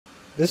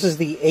This is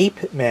the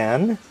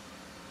APEMAN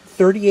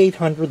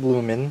 3800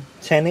 lumen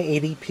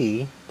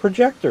 1080p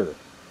projector.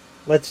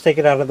 Let's take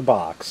it out of the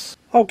box.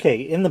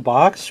 Okay, in the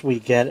box we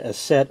get a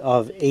set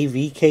of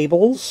AV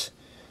cables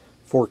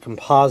for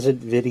composite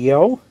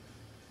video.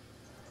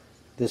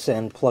 This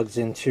end plugs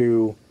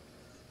into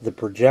the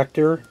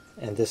projector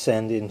and this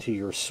end into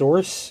your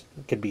source.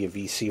 It could be a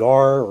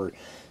VCR or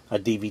a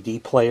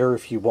DVD player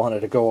if you wanted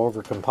to go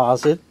over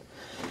composite.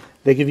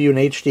 They give you an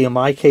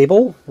HDMI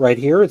cable right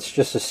here. It's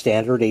just a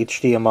standard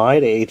HDMI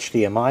to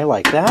HDMI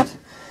like that.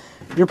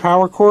 Your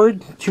power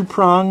cord,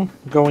 two-prong,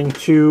 going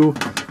to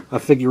a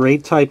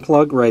figure-8 type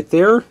plug right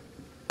there.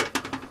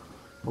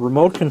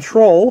 Remote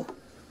control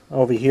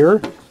over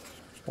here.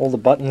 All the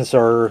buttons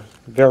are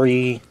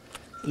very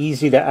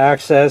easy to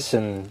access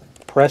and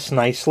press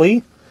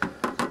nicely.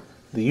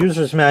 The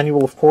user's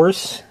manual, of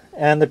course,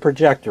 and the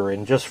projector.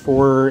 And just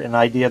for an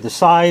idea of the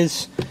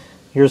size,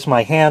 here's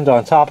my hand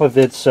on top of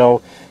it,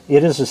 so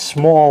it is a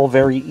small,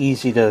 very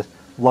easy to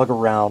lug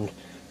around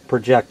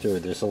projector.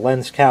 There's a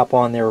lens cap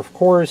on there, of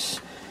course.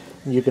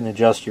 You can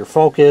adjust your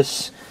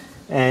focus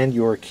and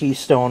your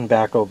keystone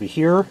back over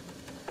here.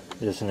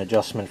 There's an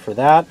adjustment for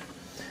that.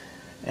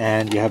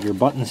 And you have your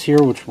buttons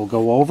here, which we'll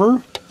go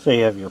over. So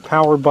you have your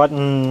power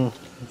button,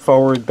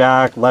 forward,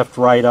 back, left,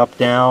 right, up,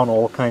 down,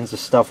 all kinds of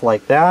stuff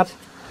like that.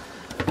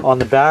 On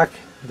the back,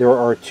 there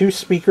are two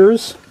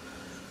speakers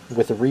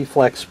with a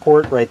reflex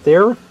port right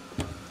there.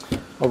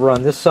 Over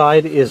on this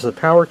side is the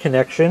power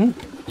connection.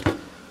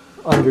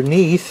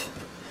 Underneath,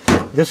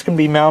 this can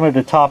be mounted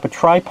atop a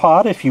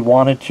tripod if you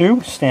wanted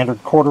to,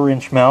 standard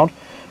 1/4-inch mount,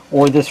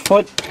 or this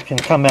foot can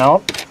come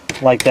out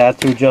like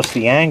that to adjust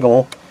the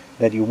angle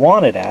that you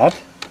want it at.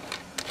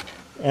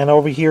 And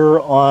over here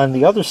on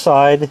the other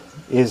side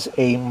is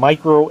a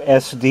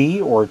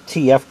microSD or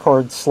TF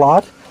card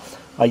slot,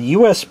 a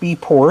USB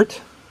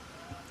port.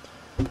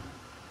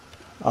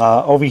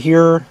 Over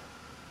here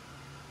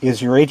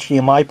is your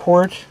HDMI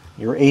port,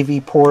 your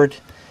AV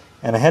port,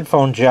 and a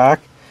headphone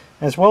jack,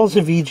 as well as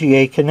a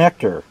VGA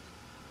connector.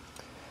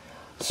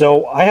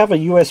 So I have a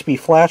USB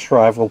flash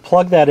drive. We'll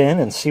plug that in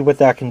and see what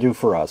that can do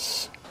for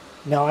us.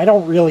 Now, I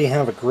don't really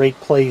have a great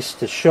place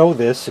to show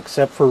this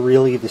except for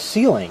really the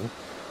ceiling.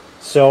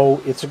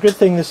 So it's a good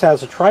thing this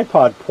has a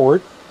tripod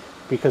port,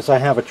 because I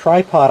have a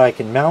tripod I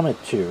can mount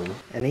it to.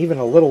 And even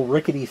a little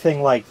rickety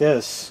thing like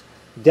this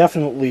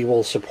definitely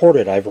will support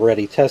it. I've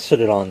already tested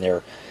it on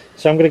there.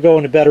 So I'm going to go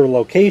in a better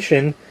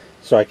location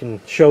so I can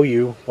show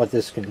you what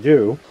this can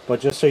do. But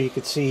just so you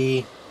can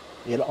see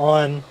it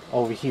on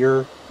over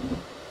here,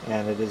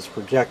 and it is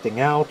projecting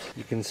out.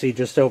 You can see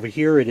just over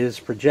here it is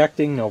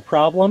projecting, no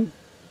problem.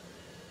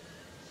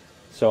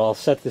 So I'll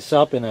set this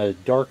up in a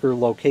darker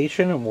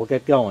location and we'll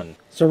get going.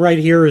 So right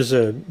here is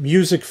a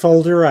music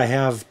folder. I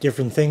have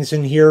different things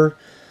in here.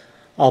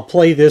 I'll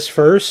play this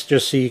first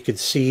just so you could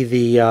see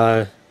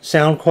the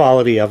sound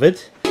quality of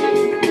it.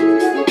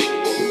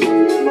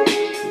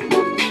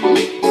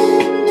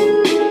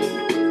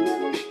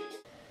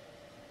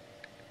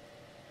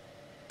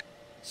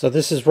 So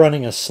this is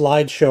running a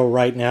slideshow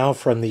right now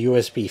from the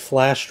USB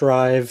flash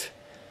drive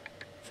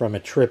from a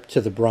trip to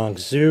the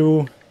Bronx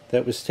Zoo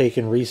that was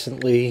taken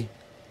recently.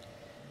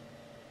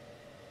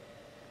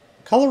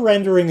 Color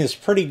rendering is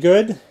pretty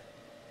good.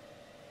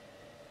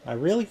 I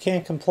really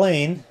can't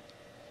complain.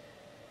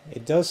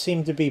 It does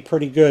seem to be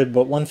pretty good,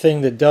 but one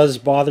thing that does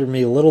bother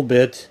me a little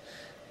bit,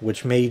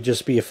 which may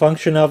just be a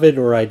function of it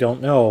or I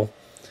don't know,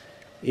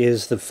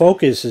 is the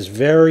focus is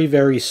very,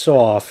 very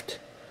soft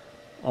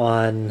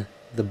on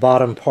the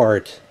bottom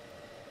part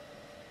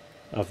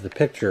of the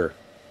picture.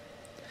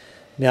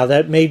 Now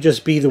that may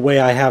just be the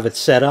way I have it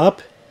set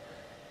up.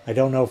 I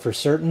don't know for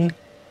certain.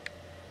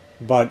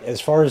 But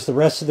as far as the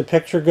rest of the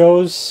picture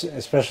goes,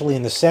 especially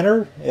in the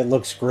center, it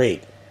looks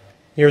great.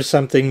 Here's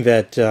something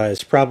that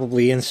is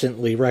probably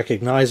instantly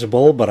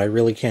recognizable, but I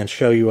really can't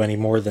show you any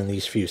more than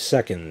these few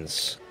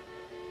seconds.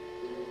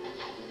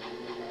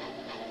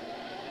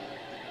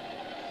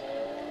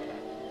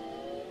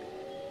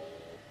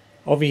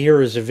 Over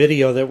here is a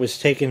video that was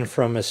taken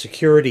from a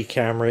security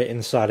camera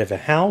inside of a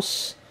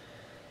house.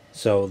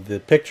 So the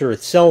picture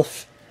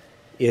itself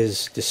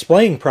is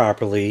displaying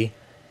properly,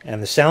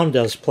 and the sound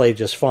does play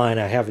just fine.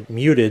 I have it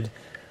muted,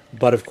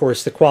 but of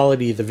course the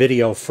quality of the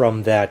video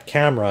from that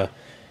camera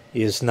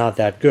is not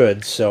that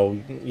good, so,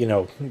 you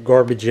know,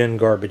 garbage in,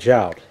 garbage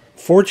out.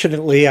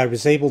 Fortunately, I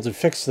was able to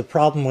fix the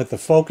problem with the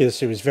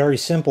focus. It was very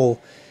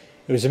simple.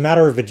 It was a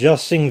matter of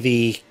adjusting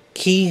the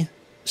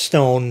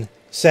keystone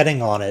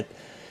setting on it.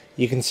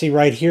 You can see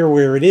right here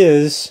where it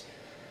is,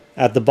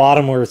 at the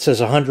bottom where it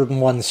says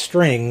 101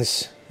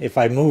 strings. If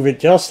I move it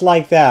just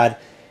like that,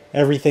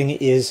 everything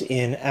is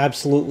in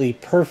absolutely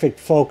perfect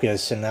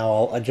focus. And now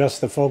I'll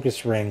adjust the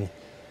focus ring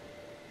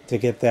to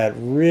get that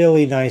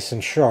really nice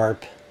and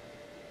sharp.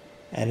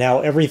 And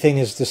now everything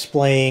is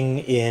displaying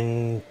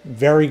in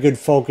very good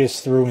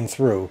focus through and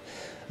through.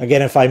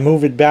 Again, if I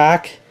move it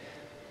back,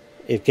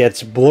 it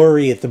gets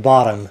blurry at the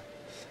bottom.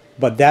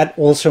 But that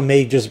also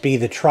may just be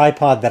the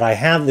tripod that I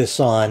have this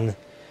on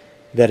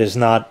that is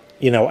not,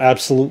 you know,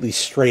 absolutely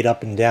straight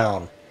up and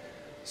down.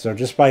 So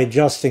just by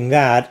adjusting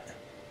that,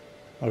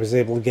 I was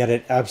able to get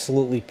it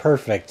absolutely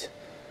perfect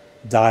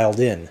dialed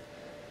in.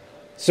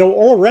 So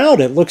all around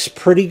it looks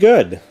pretty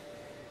good.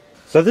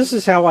 So this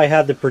is how I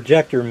had the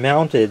projector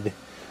mounted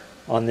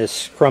on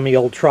this crummy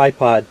old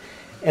tripod.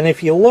 And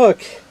if you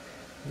look,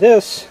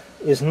 this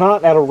is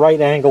not at a right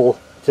angle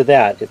to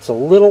that. It's a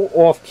little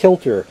off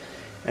kilter.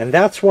 And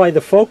that's why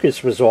the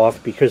focus was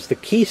off, because the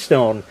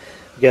keystone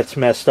gets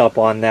messed up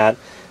on that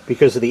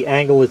because of the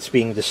angle it's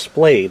being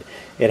displayed.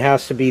 It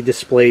has to be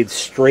displayed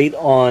straight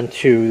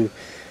onto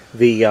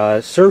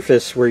the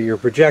surface where you're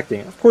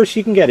projecting. Of course,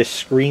 you can get a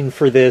screen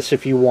for this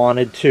if you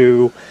wanted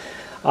to,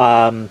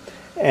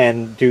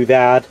 and do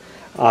that,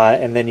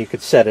 and then you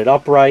could set it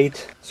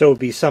upright. So it would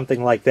be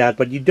something like that,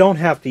 but you don't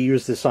have to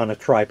use this on a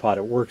tripod.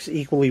 It works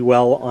equally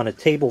well on a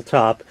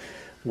tabletop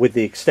with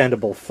the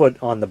extendable foot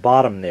on the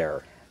bottom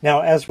there.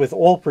 Now, as with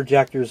all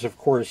projectors, of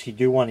course, you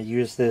do want to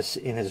use this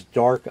in as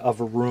dark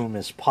of a room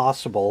as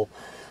possible.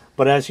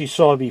 But as you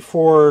saw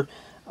before,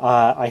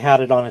 I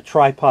had it on a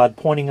tripod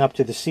pointing up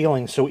to the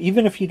ceiling. So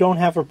even if you don't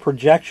have a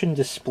projection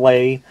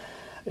display,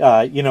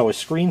 you know, a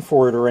screen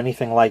for it or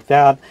anything like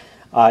that,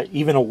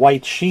 even a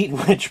white sheet,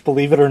 which,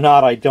 believe it or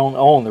not, I don't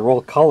own, they're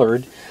all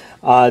colored,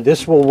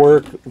 this will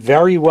work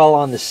very well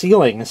on the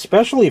ceiling,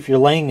 especially if you're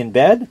laying in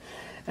bed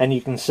and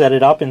you can set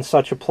it up in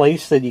such a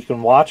place that you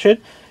can watch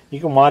it. You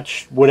can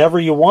watch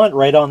whatever you want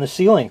right on the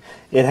ceiling.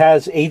 It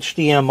has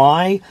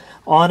HDMI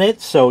on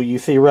it, so you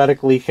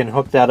theoretically can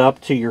hook that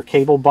up to your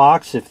cable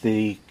box if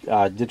the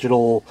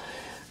digital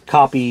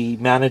copy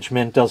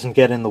management doesn't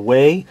get in the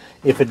way.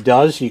 If it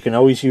does, you can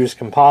always use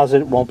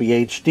Composite. It won't be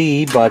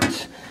HD,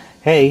 but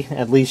hey,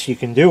 at least you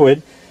can do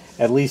it,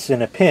 at least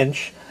in a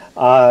pinch.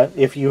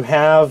 If you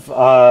have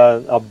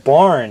a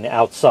barn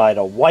outside,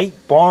 a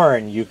white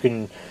barn, you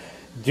can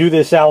do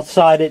this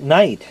outside at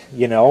night,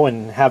 you know,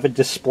 and have it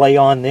display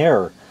on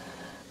there.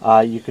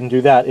 You can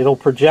do that. It'll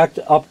project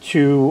up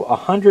to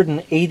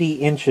 180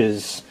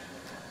 inches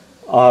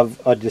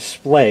of a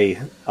display.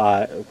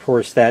 Of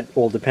course, that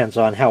all depends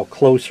on how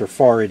close or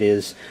far it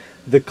is.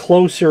 The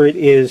closer it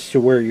is to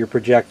where you're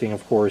projecting,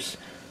 of course,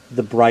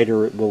 the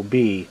brighter it will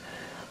be.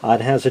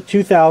 It has a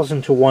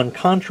 2000:1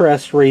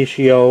 contrast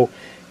ratio,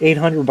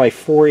 800 by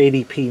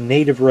 480p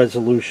native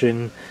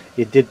resolution.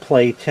 It did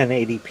play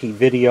 1080p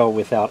video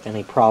without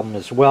any problem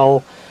as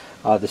well.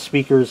 The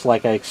speakers,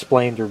 like I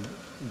explained, are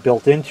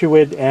built into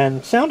it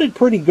and sounded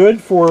pretty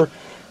good for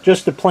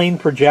just a plain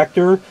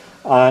projector.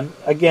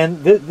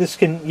 Again, this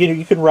can, you know,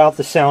 you can route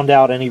the sound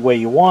out any way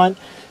you want.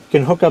 You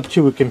can hook up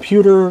to a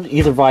computer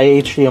either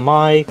via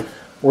HDMI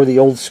or the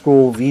old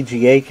school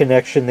VGA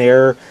connection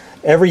there.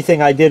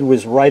 Everything I did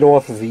was right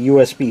off of a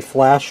USB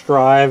flash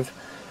drive,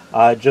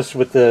 just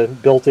with the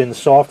built-in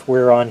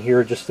software on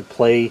here just to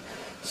play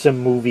some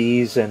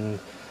movies and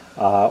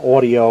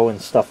audio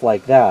and stuff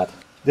like that.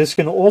 This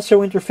can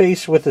also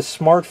interface with a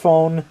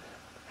smartphone.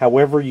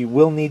 However, you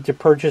will need to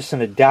purchase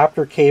an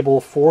adapter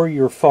cable for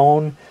your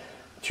phone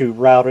to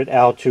route it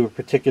out to a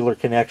particular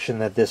connection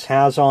that this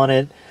has on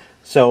it.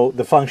 So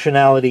the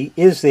functionality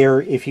is there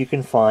if you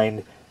can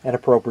find an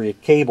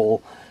appropriate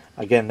cable.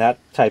 Again, that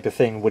type of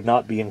thing would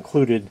not be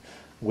included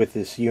with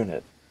this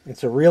unit.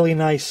 It's a really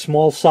nice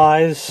small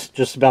size,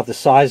 just about the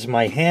size of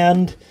my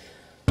hand.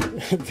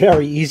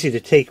 Very easy to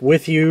take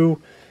with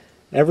you.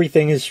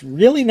 Everything is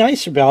really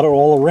nice about it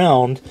all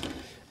around.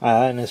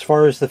 And as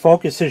far as the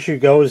focus issue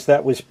goes,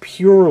 that was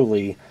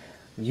purely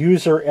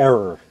user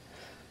error.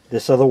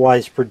 This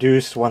otherwise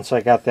produced, once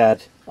I got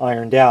that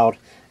ironed out,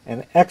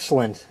 an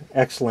excellent,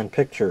 excellent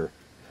picture.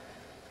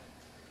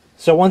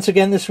 So once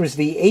again, this was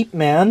the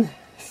APEMAN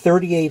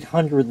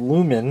 3800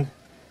 Lumen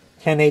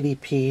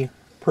 1080p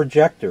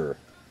projector.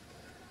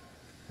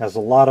 Has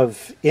a lot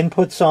of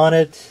inputs on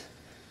it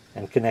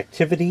and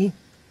connectivity,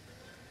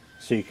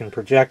 so you can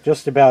project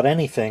just about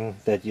anything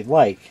that you'd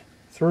like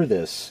through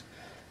this,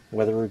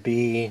 whether it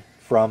be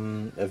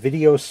from a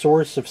video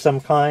source of some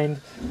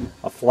kind,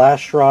 a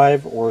flash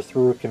drive, or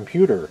through a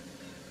computer.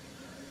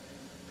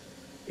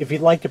 If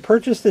you'd like to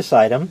purchase this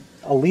item,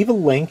 I'll leave a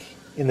link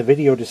in the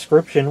video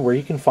description where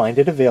you can find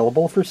it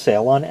available for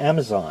sale on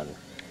Amazon.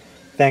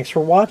 Thanks for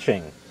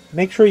watching.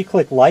 Make sure you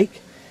click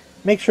like,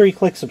 make sure you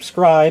click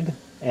subscribe,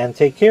 and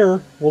take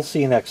care. We'll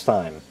see you next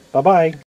time. Bye-bye.